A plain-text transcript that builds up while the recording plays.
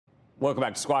Welcome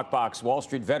back to Squawk Box. Wall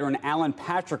Street veteran Alan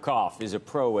Patricof is a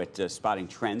pro at spotting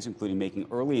trends, including making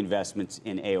early investments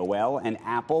in AOL and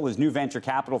Apple. His new venture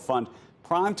capital fund,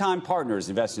 Primetime Partners,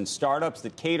 invests in startups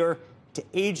that cater to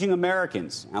aging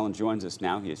Americans. Alan joins us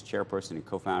now. He is chairperson and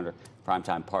co-founder of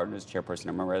Primetime Partners, chairperson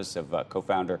emeritus of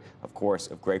co-founder, of course,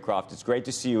 of Greycroft. It's great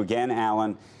to see you again,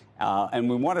 Alan. And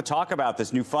we want to talk about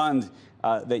this new fund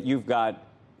that you've got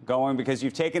going because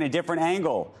you've taken a different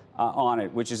angle on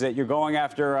it, which is that you're going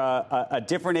after a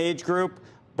different age group,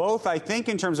 both, I think,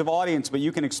 in terms of audience, but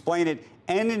you can explain it,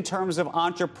 and in terms of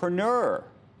entrepreneur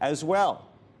as well.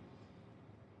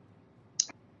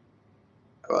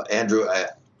 Well, Andrew,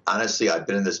 honestly, I've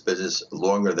been in this business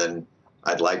longer than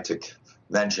I'd like to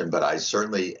mention, but I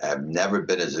certainly have never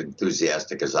been as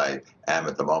enthusiastic as I am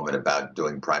at the moment about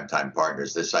doing Primetime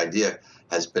Partners. This idea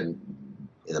has been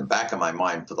in the back of my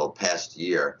mind for the past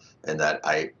year, and that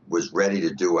I was ready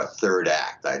to do a third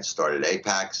act. I had started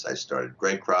Apex, I started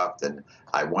Greycroft, and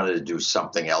I wanted to do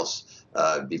something else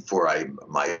before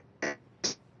my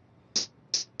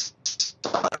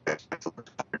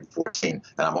 14, and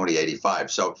I'm only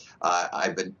 85. So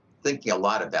I've been thinking a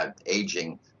lot about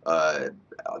aging.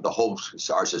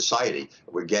 Our society.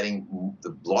 We're getting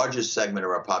the largest segment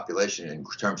of our population in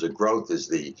terms of growth is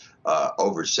the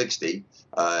over 60,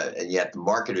 and yet the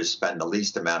marketers spend the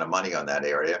least amount of money on that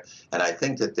area. And I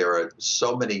think that there are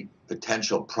so many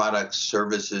potential products,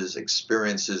 services,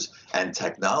 experiences, and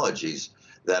technologies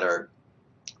that are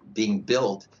being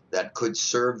built that could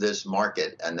serve this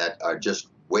market and that are just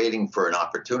waiting for an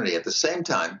opportunity. At the same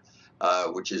time,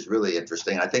 which is really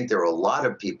interesting, I think there are a lot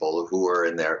of people who are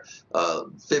in their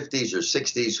 50s or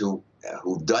 60s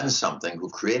who've done something, who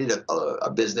created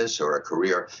a business or a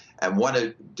career and want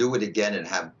to do it again and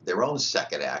have their own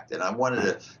second act. And I wanted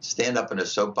to stand up in a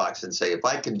soapbox and say, if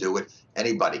I can do it,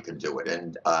 anybody can do it.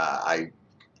 And I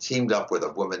teamed up with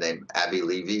a woman named Abby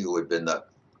Levy, who had been the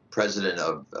president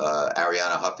of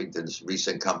Arianna Huffington's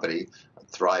recent company,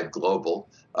 Thrive Global,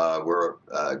 where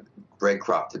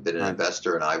Greycroft had been an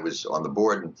investor and I was on the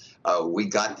board. And we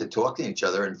got to talking to each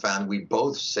other and found we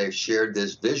both shared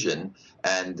this vision.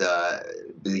 And at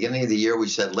the beginning of the year, we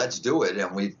said, let's do it.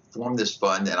 And we formed this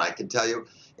fund. And I can tell you,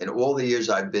 in all the years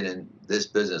I've been in this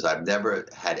business, I've never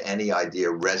had any idea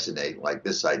resonate like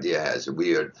this idea has.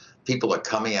 People are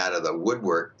coming out of the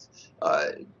woodwork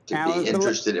to be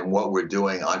interested in what we're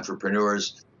doing,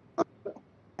 entrepreneurs.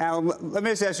 Alan, let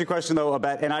me just ask you a question, though,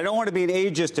 about, and I don't want to be an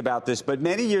ageist about this, but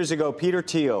many years ago, Peter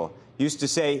Thiel used to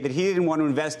say that he didn't want to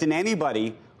invest in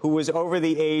anybody who was over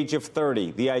the age of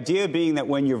 30. The idea being that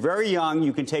when you're very young,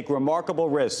 you can take remarkable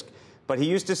risk. But he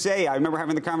used to say, I remember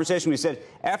having the conversation, he said,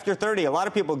 after 30, a lot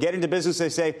of people get into business, they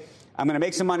say, I'm going to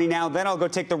make some money now, then I'll go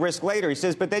take the risk later. He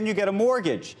says, but then you get a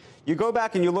mortgage. You go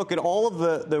back and you look at all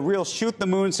of the real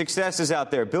shoot-the-moon successes out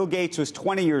there. Bill Gates was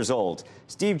 20 years old.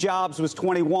 Steve Jobs was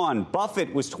 21.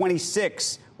 Buffett was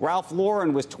 26. Ralph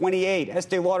Lauren was 28.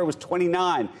 Estee Lauder was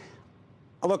 29.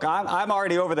 Look, I'm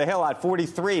already over the hill at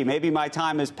 43. Maybe my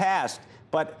time has passed.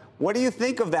 But what do you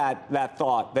think of that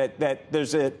thought, that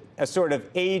there's a sort of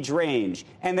age range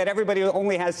and that everybody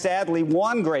only has, sadly,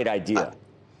 one great idea?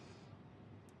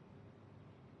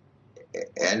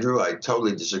 Andrew, I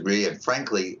totally disagree. And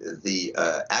frankly, the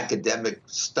academic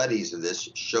studies of this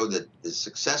show that the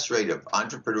success rate of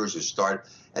entrepreneurs who start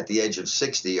at the age of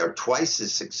 60 are twice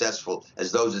as successful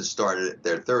as those that started at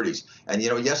their 30s. And, you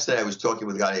know, yesterday I was talking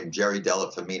with a guy named Jerry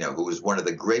Delafamino, who was one of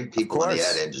the great people in the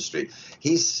ad industry.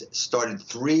 He's started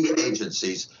 3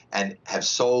 agencies and have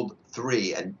sold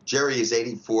 3. And Jerry is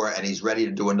 84 and he's ready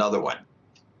to do another one.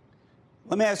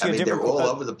 Let me ask you a different question. They're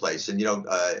all over the place. And, you know,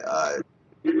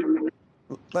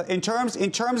 in terms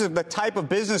of the type of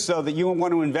business, though, that you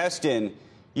want to invest in,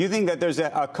 you think that there's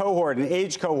a cohort, an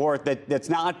age cohort, that's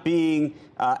not being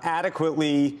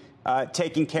adequately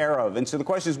taken care of. And so the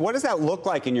question is, what does that look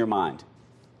like in your mind?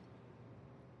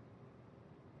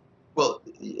 Well,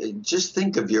 just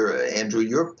think of Andrew,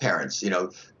 your parents. You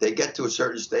know, they get to a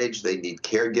certain stage, they need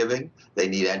caregiving, they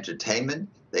need entertainment,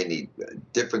 they need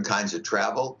different kinds of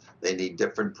travel, they need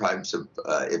different types of,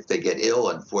 if they get ill,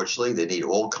 unfortunately, they need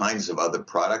all kinds of other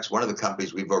products. One of the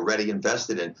companies we've already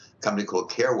invested in, a company called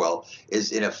Carewell,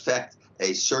 is in effect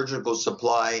a surgical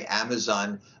supply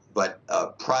Amazon, but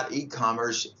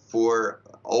e-commerce for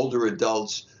older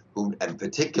adults who, and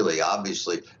particularly,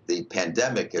 obviously, the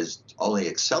pandemic has only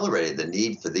accelerated the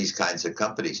need for these kinds of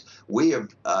companies. We have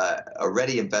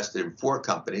already invested in 4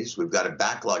 companies. We've got a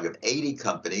backlog of 80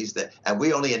 companies, and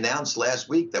we only announced last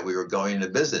week that we were going into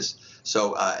business.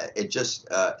 So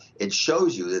it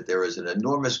shows you that there is an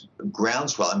enormous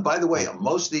groundswell. And by the way,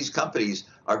 most of these companies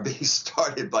are being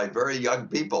started by very young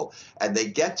people, and they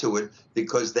get to it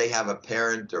because they have a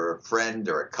parent or a friend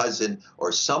or a cousin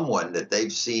or someone that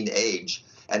they've seen age,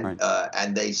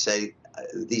 and they say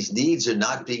these needs are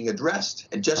not being addressed,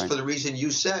 and just for the reason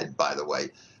you said, by the way,